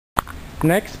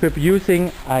Next, we're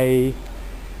using a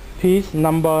piece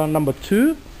number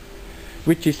 2,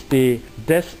 which is the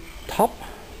desktop.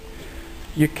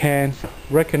 You can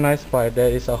recognize by there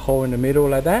is a hole in the middle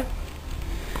like that.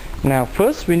 Now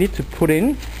first we need to put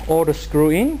in all the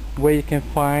screw in, where you can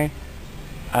find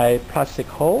a plastic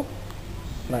hole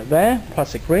like that,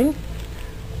 plastic ring.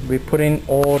 We put in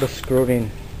all the screw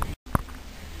in.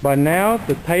 By now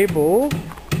the table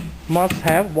must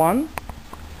have 1,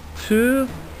 2,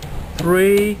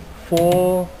 3,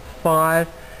 4, 5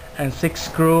 and 6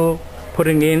 screw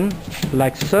putting in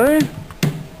like so.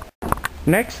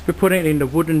 Next we put it in the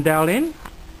wooden dowel in.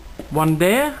 1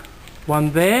 there,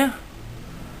 1 there,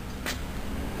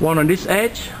 1 on this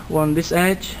edge, 1 on this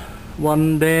edge,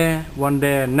 1 there, 1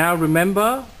 there. Now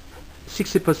remember,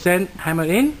 60% hammer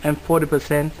in and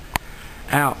 40%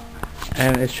 out,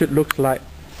 and it should look like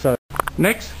so.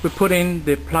 Next we put in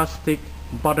the plastic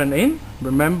button in.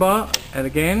 Remember, and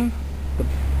again, the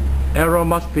arrow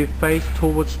must be faced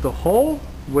towards the hole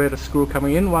where the screw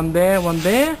coming in. 1 there, 1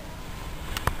 there,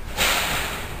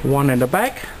 1 in the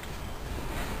back,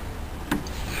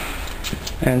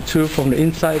 and 2 from the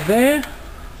inside there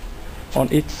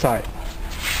on each side.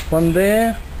 1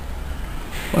 there,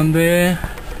 1 there,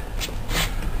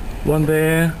 1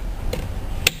 there,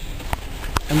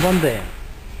 and 1 there.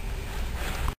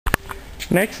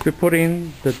 Next we put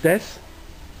in the desk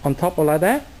on top of like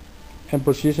that and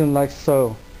position like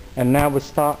so. And now we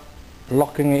start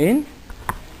locking it in.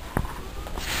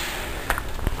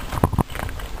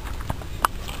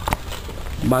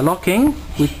 By locking,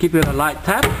 we give it a light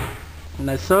tap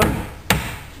like so,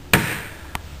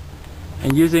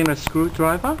 and using a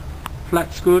screwdriver,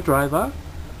 flat screwdriver,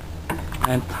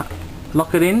 and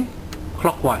lock it in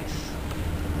clockwise,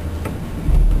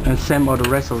 and same all the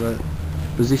rest of the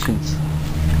positions.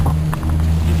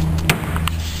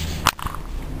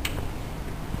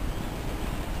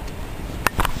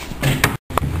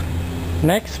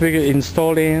 Next we're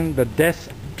installing the desk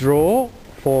drawer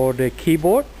for the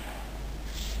keyboard.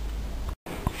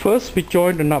 First we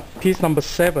join the piece number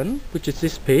 7, which is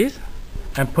this piece,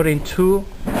 and put in 2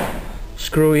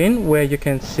 screw in where you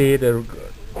can see the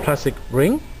plastic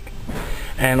ring.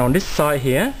 And on this side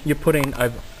here you put in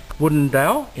a wooden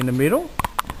dowel in the middle,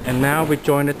 and now we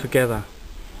join it together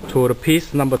to the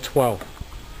piece number 12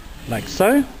 like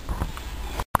so.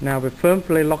 Now we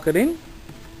firmly lock it in,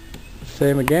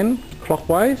 same again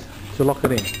clockwise to lock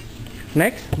it in.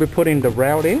 Next we put in the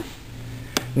rail in.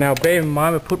 Now bear in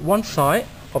mind, we put one side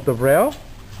of the rail,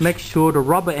 make sure the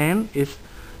rubber end is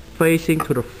facing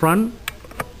to the front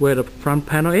where the front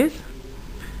panel is,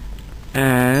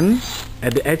 and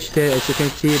at the edge there, as you can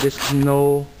see, there's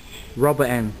no rubber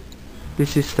end.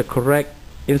 This is the correct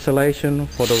installation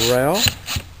for the rail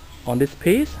on this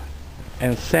piece,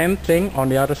 and same thing on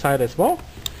the other side as well.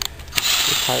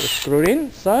 Just tight the screw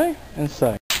in, so and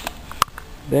so,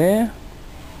 there,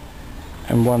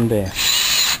 and 1 there.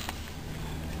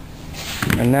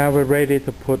 And now we're ready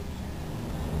to put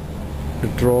the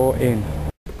drawer in.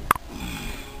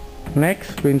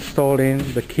 Next we're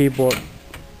installing the keyboard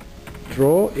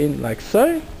drawer in like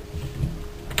so.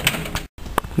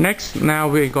 Next, now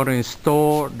we're going to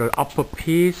install the upper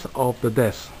piece of the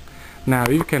desk. Now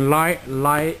you can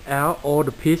lay out all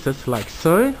the pieces like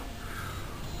so.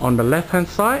 On the left hand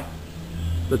side,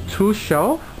 the 2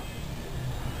 shelves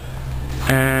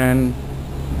and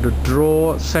the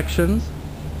drawer sections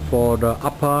for the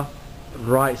upper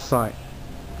right side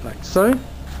like so.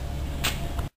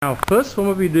 Now first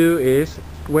what we do is,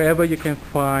 wherever you can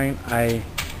find a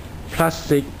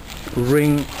plastic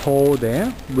ring hole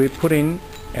there, we put in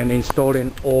and install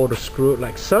in all the screws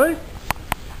like so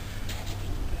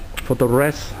for the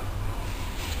rest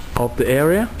of the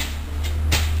area.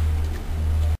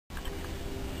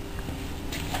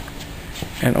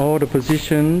 And all the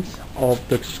positions of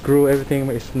the screw, everything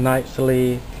is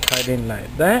nicely tied in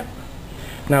like that.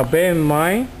 Now bear in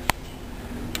mind,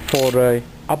 for the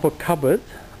upper cupboard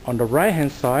on the right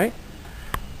hand side,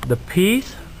 the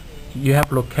piece you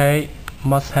have locate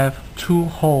must have 2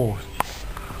 holes.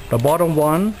 The bottom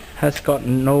one has got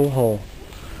no hole,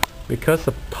 because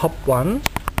the top one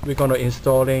we're going to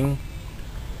installing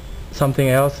something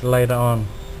else later on.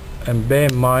 And bear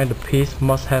in mind, the piece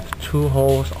must have 2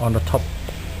 holes on the top.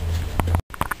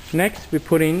 Next we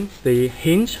put in the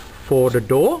hinge for the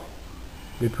door.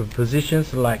 We put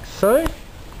positions like so.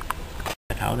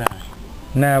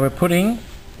 Now we're putting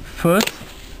first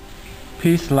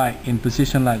piece like in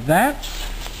position like that,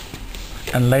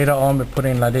 and later on we put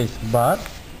in like this, but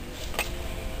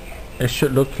it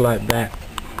should look like that.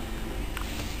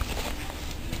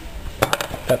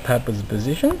 That type of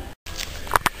position.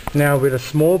 Now with a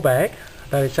small bag,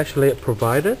 that is actually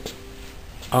provided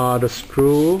are the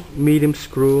screw, medium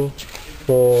screw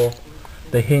for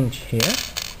the hinge here.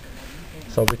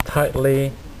 So we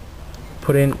tightly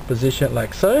put in position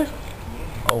like so,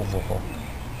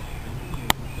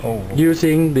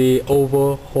 using the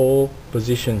overhaul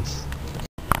positions.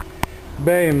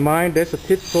 Bear in mind, there's a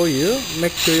tip for you.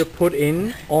 Make sure you put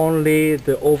in only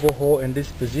the overhaul in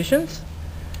these positions,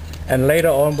 and later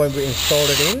on when we install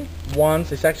it in,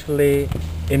 once it's actually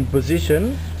in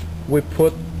position, we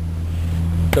put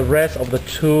the rest of the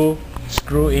two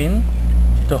screw in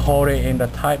to hold it in the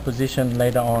tight position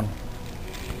later on.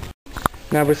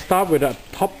 Now we start with the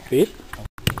top bit.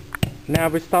 Now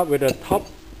we start with the top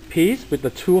piece with the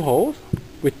two holes.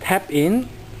 We tap in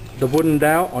the wooden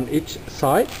dowel on each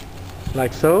side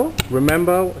like so.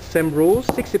 Remember, same rule,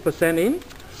 60% in,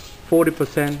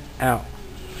 40% out.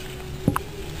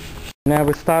 Now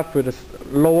we start with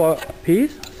the lower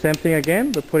piece. Same thing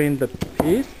again. We put in the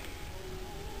piece,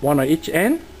 one on each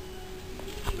end,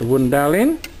 the wooden dowel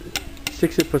in,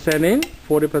 60% in,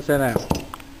 40% out.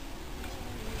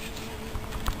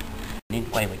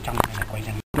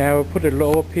 Now we put the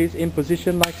lower piece in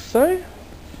position like so,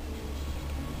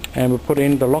 and we put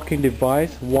in the locking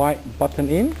device white button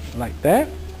in like that.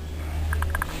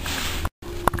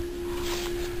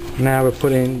 Now we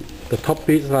put in the top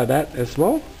piece like that as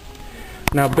well.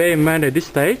 Now bear in mind at this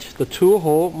stage the tool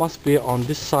hole must be on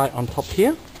this side on top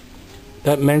here,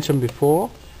 that mentioned before,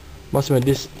 must be in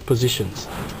these positions.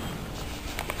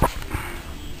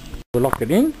 We lock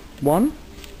it in, one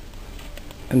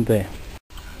and there.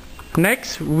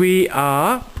 Next we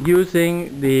are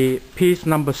using the piece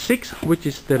number 6, which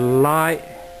is the light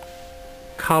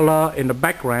color in the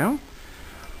background.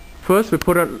 First we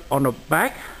put it on the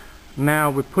back. Now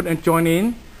we put and join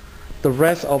in the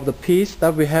rest of the piece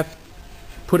that we have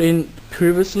put in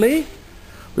previously.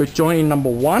 We join in number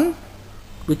 1,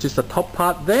 which is the top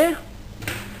part there,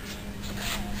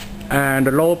 and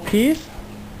the lower piece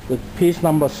with piece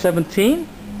number 17,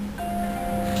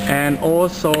 and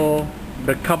also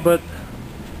the cupboard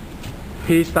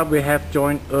piece that we have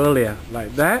joined earlier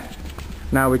like that.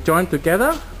 Now we join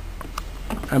together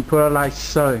and put it like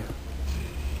so.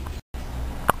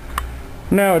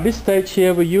 Now at this stage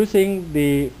here we're using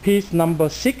the piece number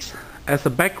 6 as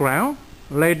a background,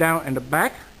 lay down in the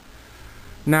back.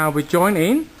 Now we join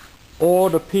in all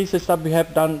the pieces that we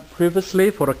have done previously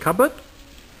for the cupboard.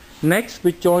 Next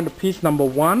we join the piece number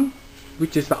 1,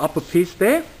 which is the upper piece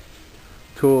there,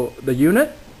 to the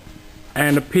unit,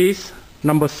 and the piece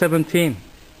number 17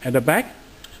 at the back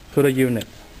to the unit.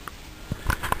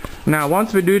 Now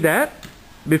once we do that,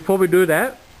 before we do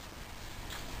that,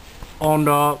 on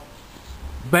the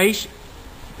base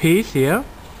piece here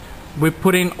we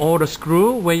put in all the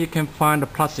screw where you can find the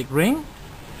plastic ring.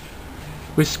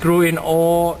 We screw in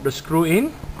all the screw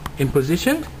in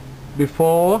position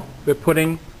before we're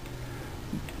putting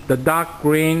the dark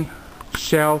green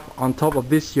shelf on top of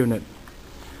this unit.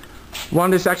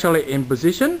 Once it's actually in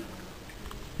position,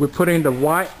 we're putting the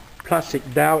white plastic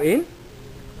dowel in.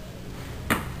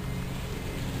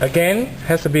 Again,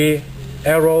 has to be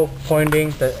arrow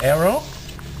pointing the arrow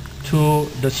to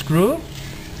the screw.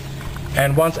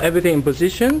 And once everything in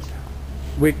position,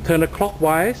 we turn it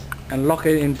clockwise and lock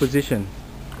it in position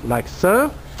like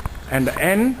so, and the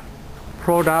end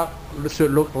product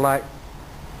should look like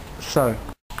so.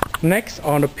 Next,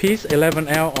 on the piece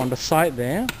 11L on the side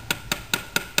there,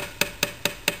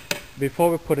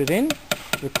 before we put it in,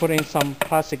 we put in some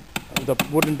plastic, the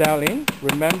wooden dowel in.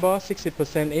 Remember,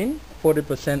 60% in,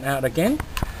 40% out again.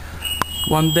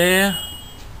 One there,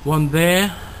 one there,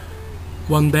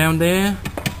 one down there,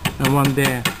 and one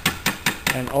there.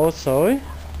 And also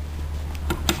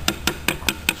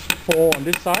 4 on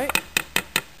this side,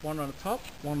 1 on the top,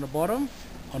 1 on the bottom,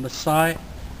 on the side,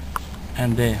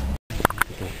 and there.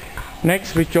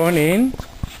 Next we join in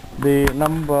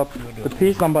the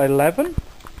piece number 11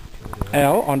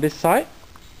 L on this side.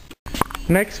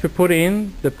 Next we put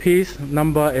in the piece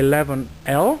number 11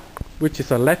 L, which is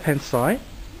the left hand side,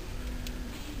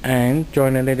 and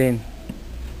join it in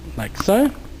like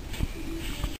so.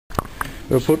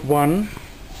 We'll put one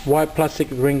white plastic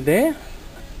ring there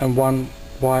and one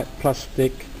white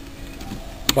plastic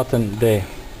button there.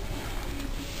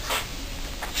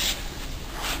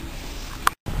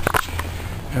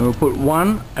 And we'll put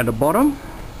one at the bottom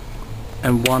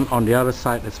and one on the other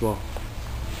side as well.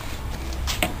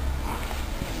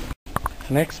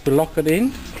 Next we lock it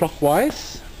in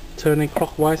clockwise, turning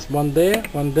clockwise, one there,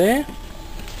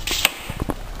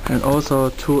 and also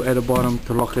 2 at the bottom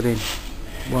to lock it in.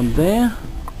 One there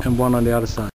and one on the other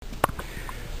side.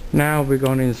 Now we're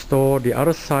going to install the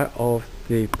other side of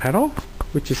the panel.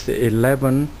 which is the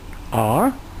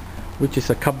 11R, which is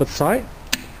a cupboard side.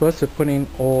 First we put in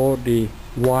all the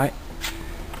white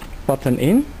button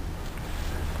in,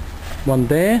 one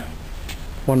there,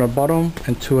 one at the bottom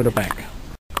and two at the back.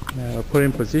 Now put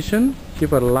in position,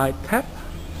 give it a light tap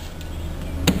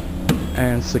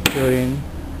and secure in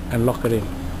and lock it in.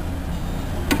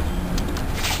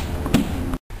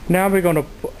 Now we're going to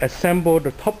assemble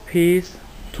the top piece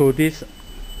to this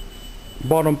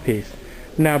bottom piece.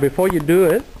 Now before you do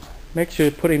it, make sure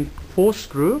you put in 4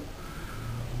 screws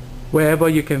wherever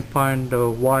you can find the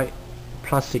white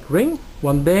plastic ring.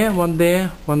 One there, one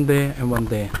there, one there and one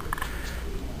there.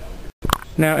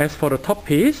 Now as for the top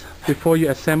piece, before you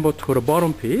assemble to the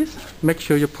bottom piece, make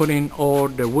sure you put in all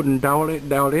the wooden dowel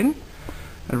in.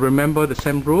 And remember the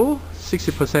same rule,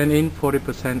 60% in,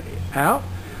 40% out.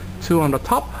 2 on the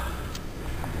top,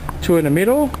 2 in the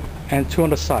middle and 2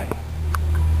 on the side.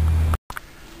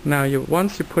 Now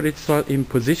once you put it in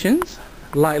positions,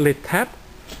 lightly tap,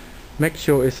 make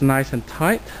sure it's nice and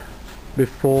tight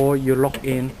before you lock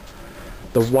in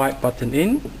the white button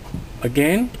in.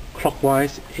 Again,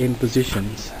 clockwise in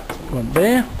positions. One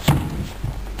there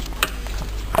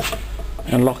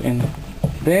and lock in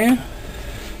there,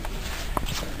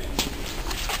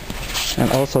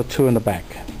 and also 2 in the back.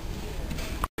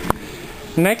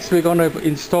 Next we're going to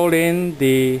install in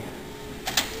the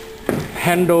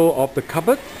handle of the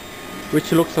cupboard,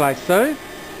 which looks like so.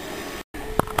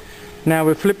 Now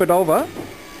we flip it over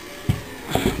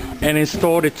and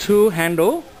install the 2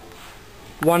 handles,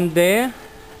 one there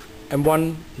and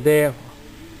one there.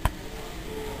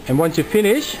 And once you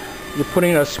finish, you put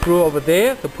in a screw over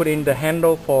there to put in the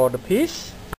handle for the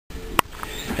piece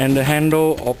and the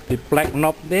handle of the black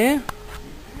knob there,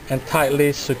 and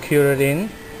tightly secure it in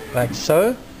like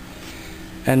so.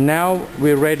 And now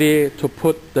we're ready to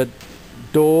put the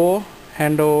door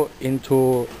handle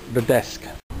into the desk.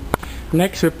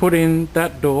 Next we put in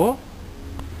that door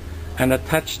and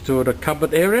attach to the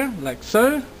cupboard area like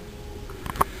so.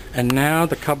 And now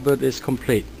the cupboard is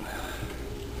complete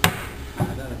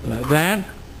like that.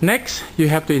 Next you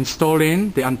have to install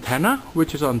in the antenna,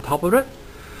 which is on top of it.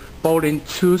 Bolt in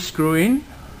 2 screws in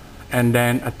and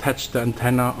then attach the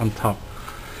antenna on top.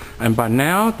 And by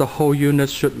now the whole unit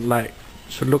should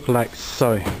look like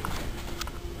so.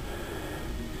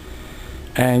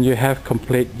 And you have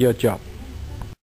complete your job.